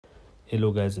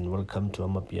Hello guys and welcome to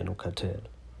Amapiano Cartel.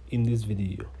 In this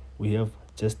video, we have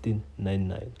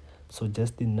Justin99. So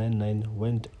Justin99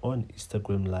 went on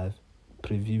Instagram Live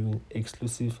previewing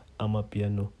exclusive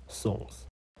Amapiano songs.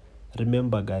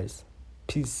 Remember guys,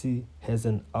 PC has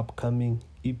an upcoming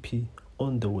EP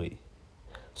on the way.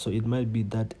 So it might be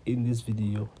that in this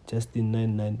video,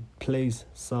 Justin99 plays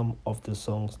some of the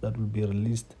songs that will be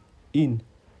released in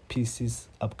PC's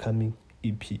upcoming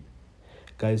EP.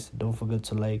 Guys, don't forget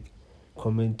to like,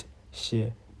 comment,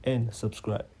 share and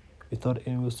subscribe. Without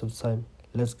any waste of time,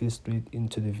 let's get straight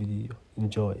into the video.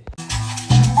 Enjoy.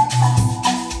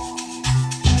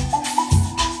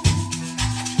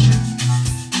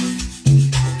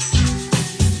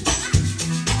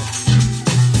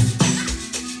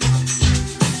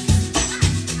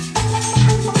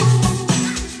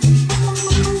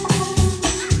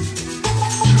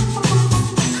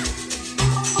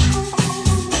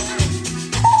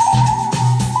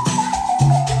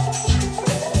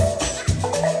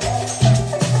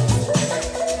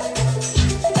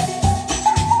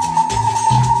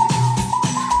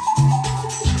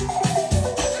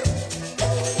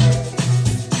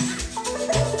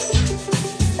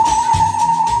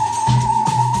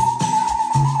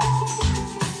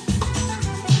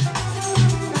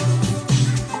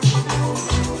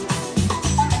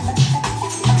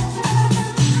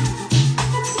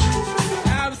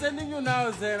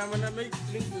 I'm gonna make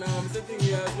link now. I'm sitting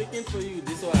here looking for you.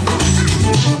 This one.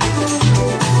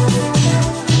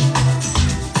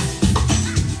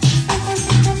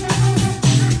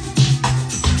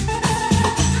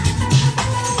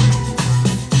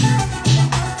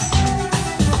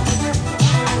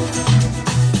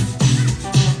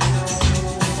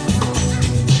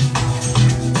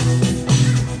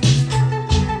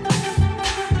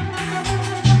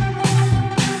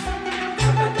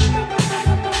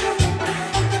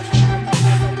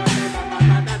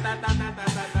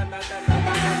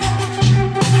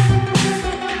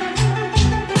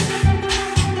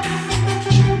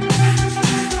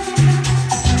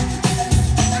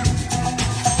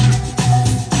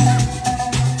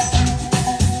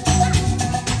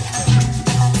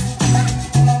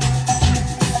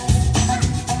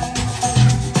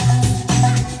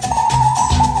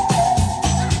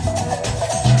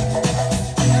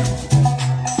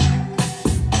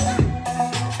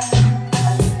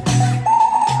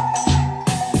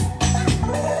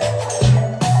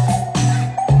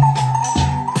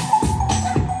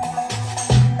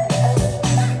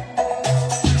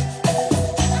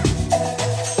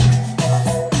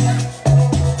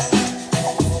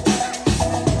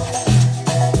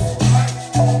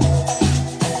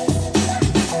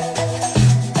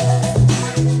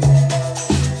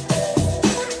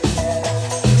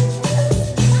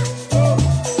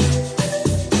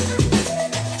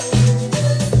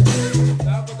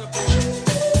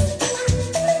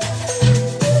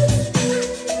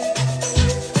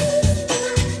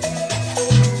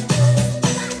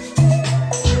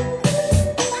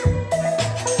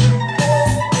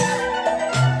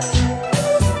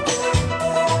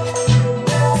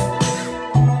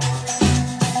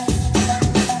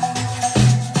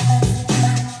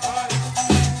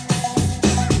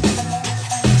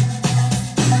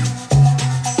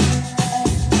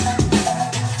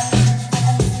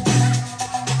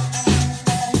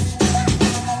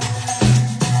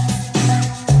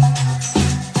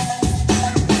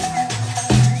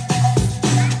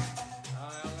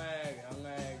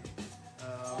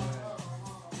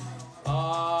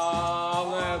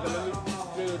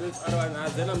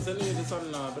 Then I'm telling you this one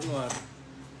now, don't worry.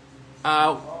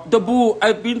 The boo,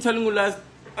 I've been telling you last,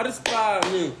 Ariska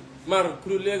me, Mar,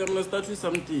 Kruleg, I'm gonna start with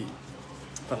something.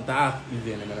 Fantastic,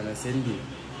 even, I'm gonna send you.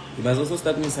 You must also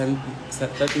start me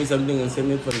something and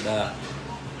send it from the.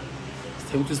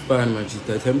 It's time to span, man.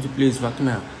 It's time to play his fuck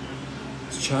now.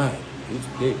 It's try. You need to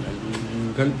play, man.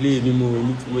 You can't play anymore, you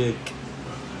need to work.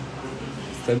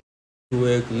 It's time to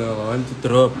work now. I want to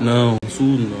drop now,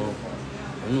 soon now.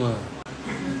 I don't know.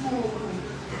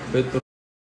 Petrol,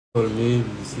 maybe,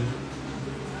 you see.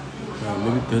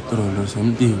 Maybe petrol or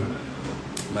something.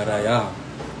 But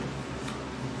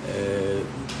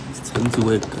it's time to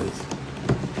work, guys.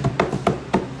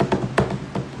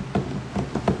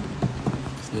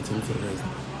 It's not time to rest.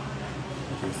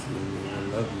 I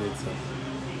love later.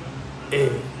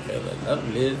 Hey, I love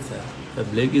later. The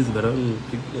black is brown,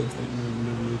 people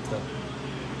later.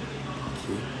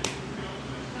 Okay.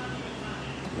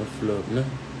 No flop, no?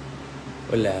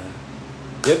 Hola.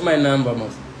 Get my number,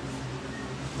 mas.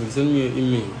 You send me your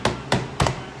email.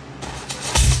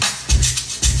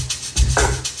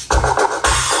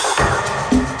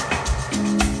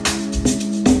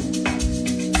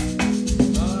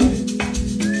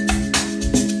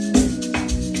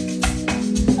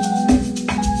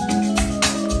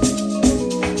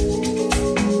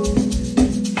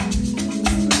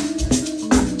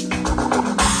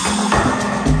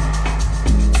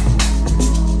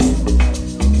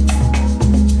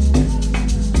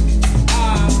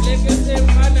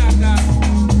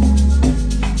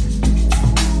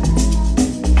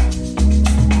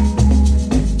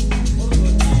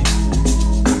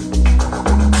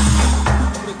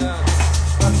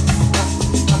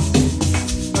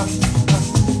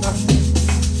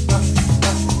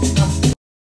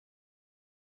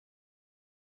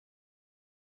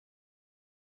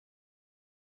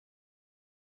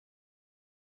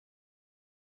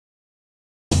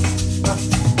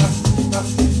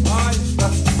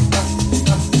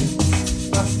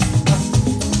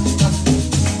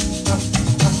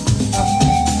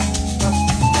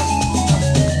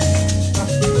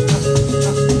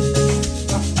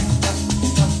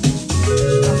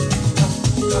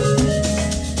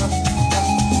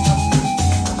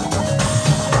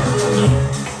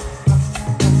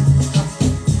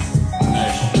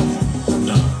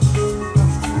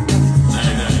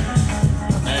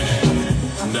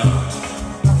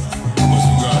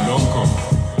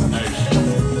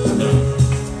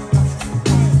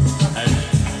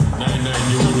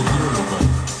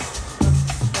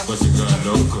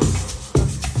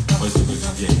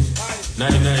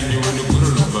 99 wani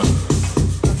gurur ba.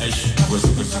 Aish wasu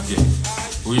ba suke.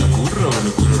 Uya gurur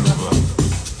wani gurur ba.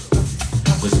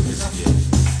 Wasu ba suke.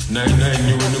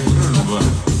 99 wani gurur ba.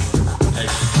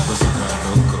 Aish wasu ka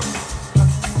donko.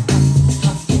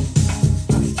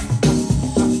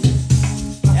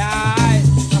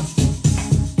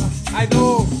 I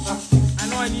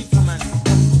know I need to, man.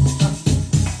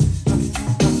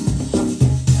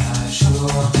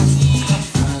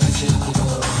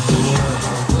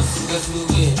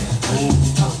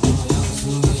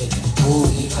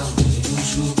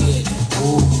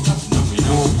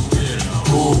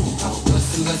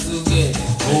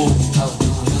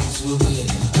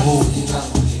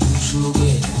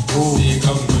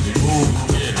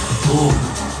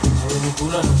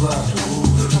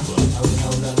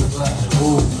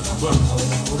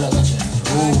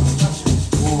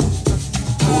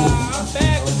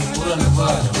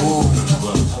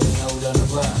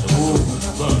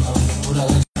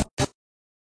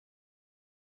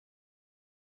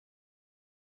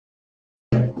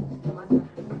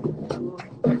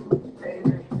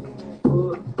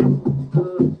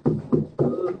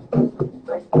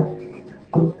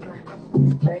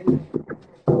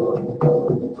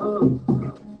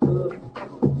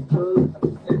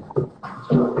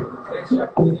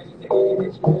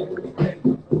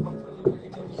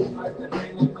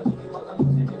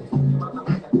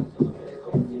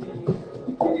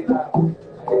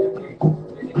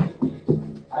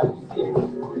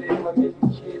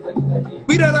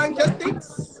 We don't like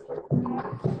justice.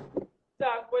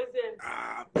 Present.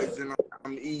 Present.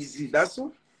 I'm easy. That's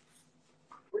all.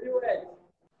 What do you want?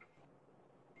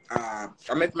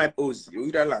 I met my pose.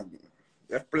 You don't like me.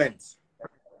 You have plans.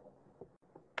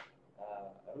 I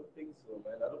don't think so,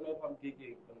 man. I don't know if I'm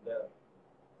gigging from there.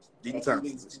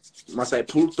 Must I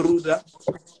pull through that?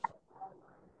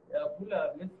 Yeah, pull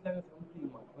up. Let's learn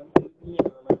something, man.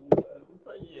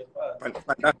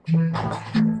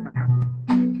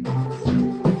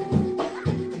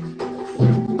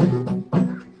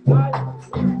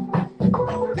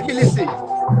 Let me listen.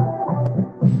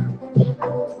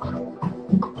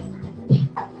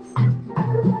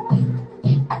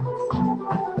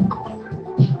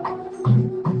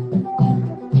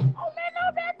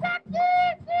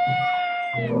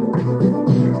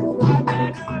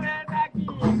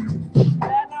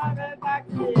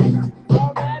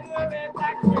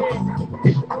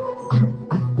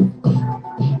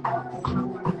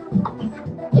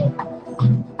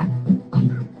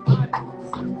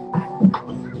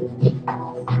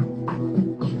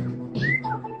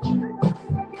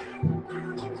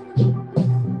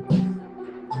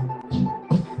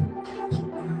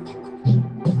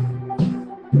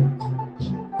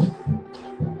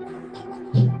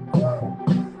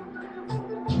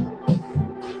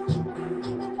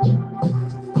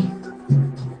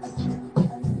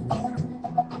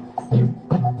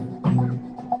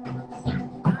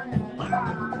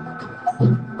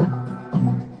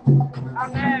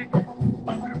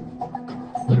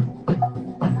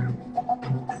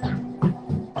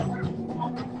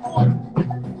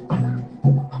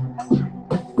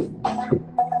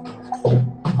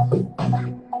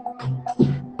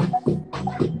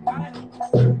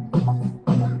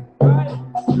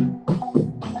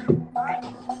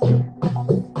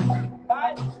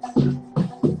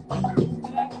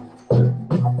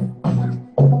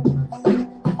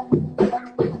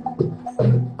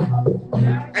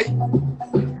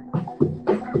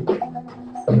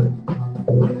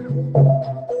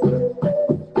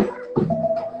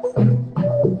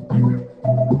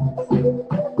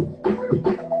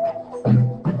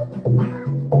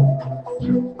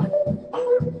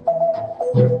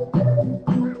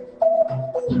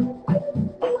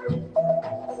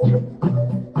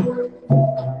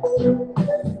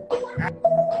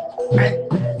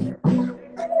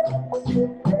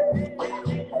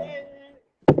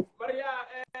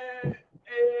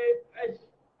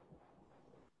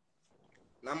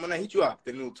 I'm gonna hit you up,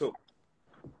 then we'll talk.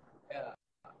 Yeah,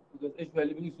 because if we're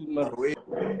living soon, man.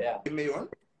 Yeah. Give me one.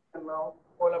 And now,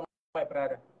 all of my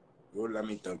brother. Oh, let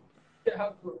me talk. Yeah,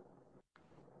 bro.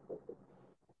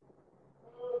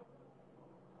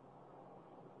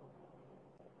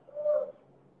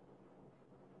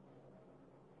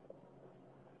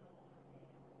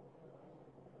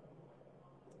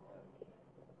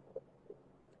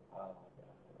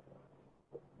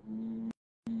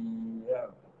 Yeah.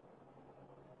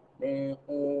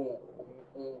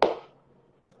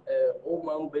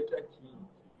 Oma better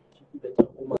keep better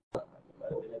Oma. But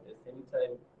then at the same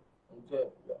time, yeah.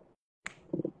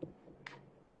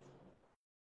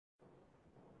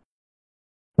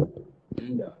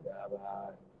 Yeah,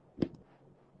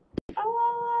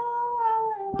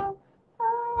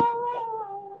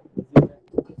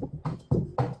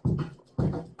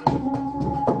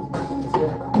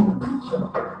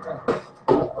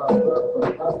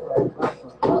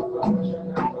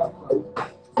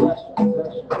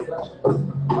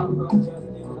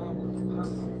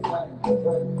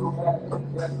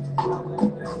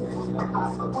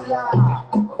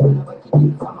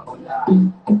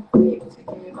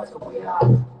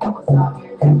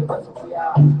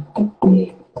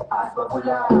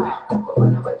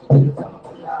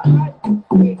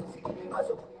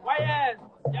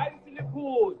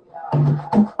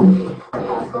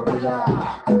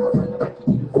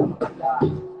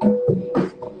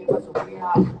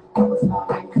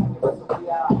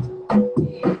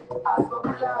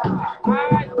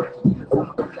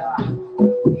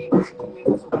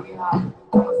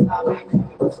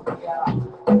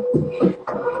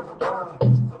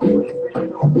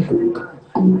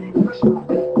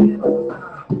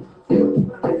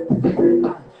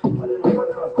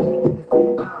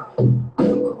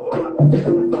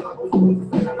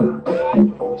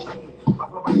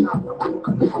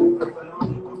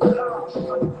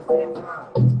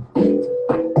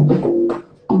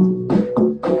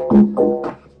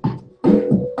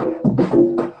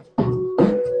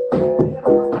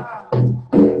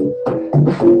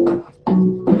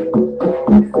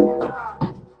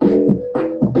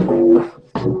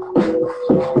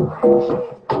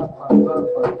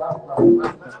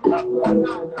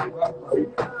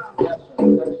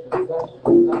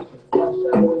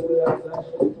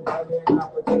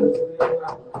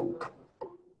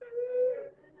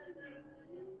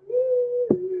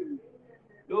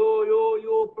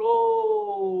 Yo,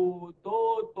 bro.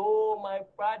 Do, my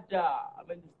brother. I'm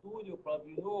in the studio, bro.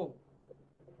 You know.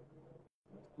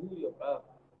 Studio, bro.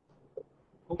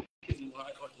 Cooking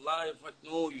live, but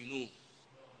no, you know.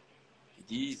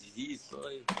 It is,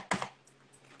 sorry.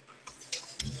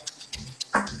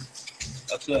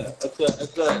 Actually,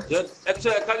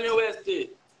 Kanye West.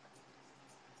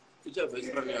 Which are best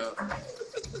from you?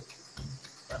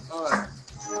 Alright.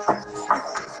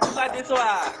 Look at this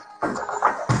one.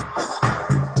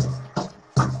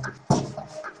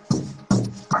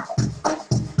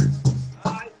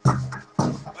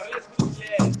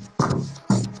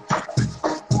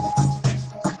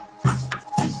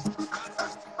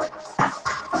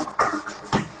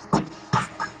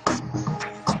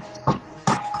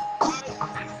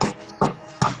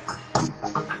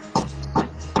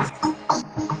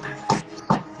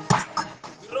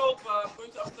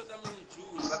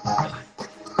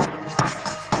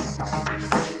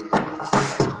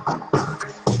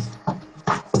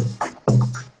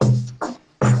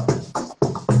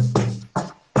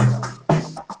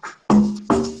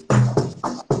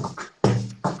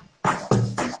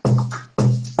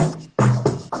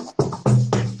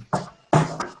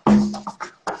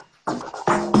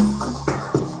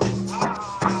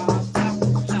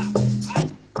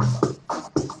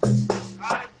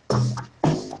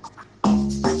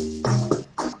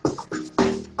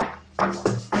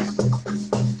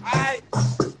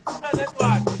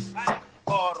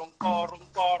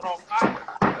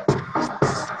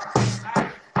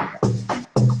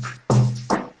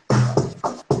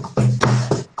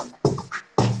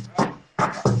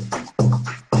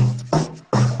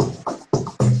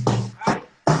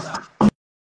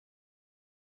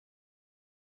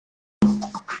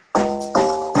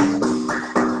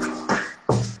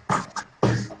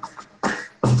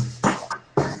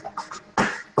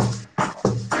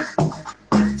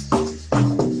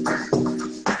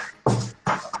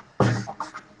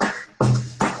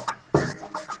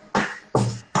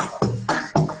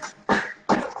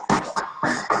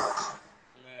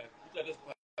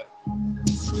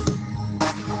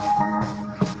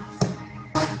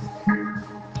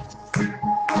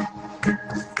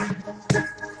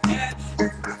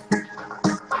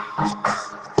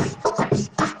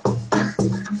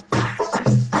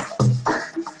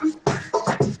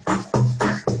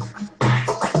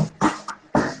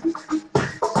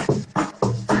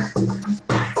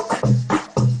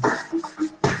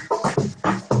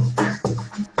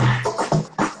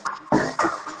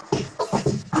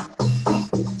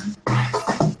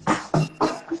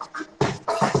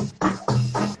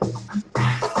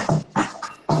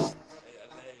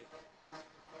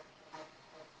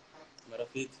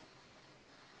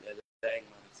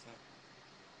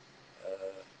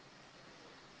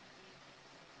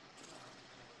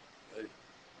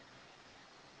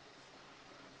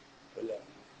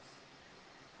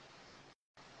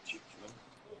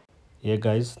 Yeah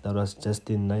guys, that was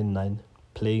Justin99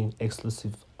 playing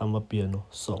exclusive Amapiano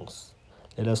songs.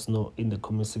 Let us know in the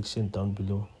comment section down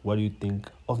below what you think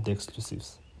of the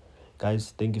exclusives.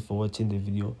 Guys, thank you for watching the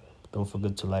video. Don't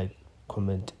forget to like,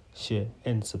 comment, share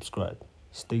and subscribe.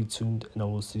 Stay tuned and I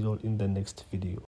will see you all in the next video.